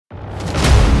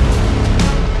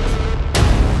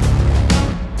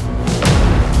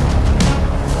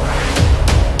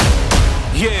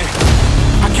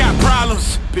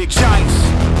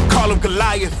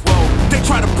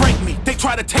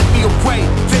try to take me away.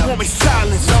 They want me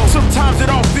silent. Sometimes it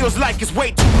all feels like it's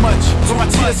way too much. So my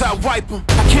tears I wipe them.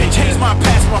 I can't change my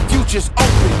past, my future's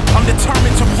open. I'm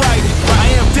determined to write it. I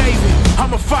am David,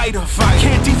 I'm a fighter. I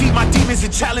can't defeat my demons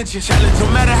and challenges. No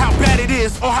matter how bad it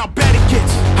is or how bad it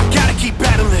gets, I gotta keep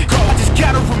battling. I just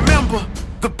gotta remember,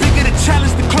 the bigger the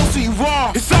challenge, the closer you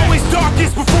are. It's always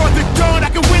darkest before the dawn. I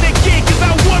can win again, cause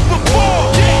I won before.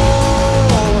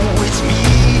 Oh, it's me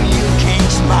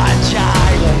against my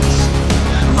giants,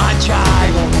 my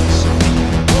giants.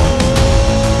 Oh,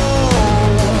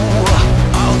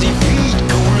 I'll defeat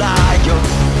Goliath,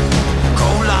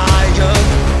 Goliath.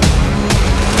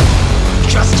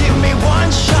 Just give me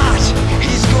one shot,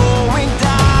 he's going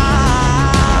down.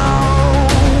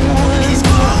 He's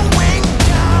going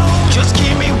down. Just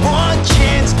give me one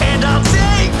chance and I'll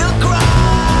take the crown.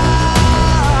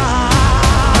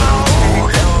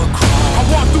 I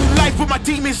walk through life with my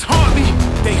demons haunt me.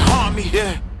 They haunt me,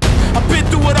 yeah. I've been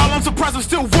through it all, I'm surprised I'm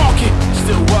still walking.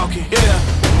 Still walking, yeah.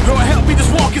 Lord help me, this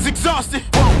walk is exhausting.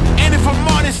 And if I'm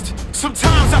honest,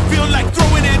 sometimes I feel like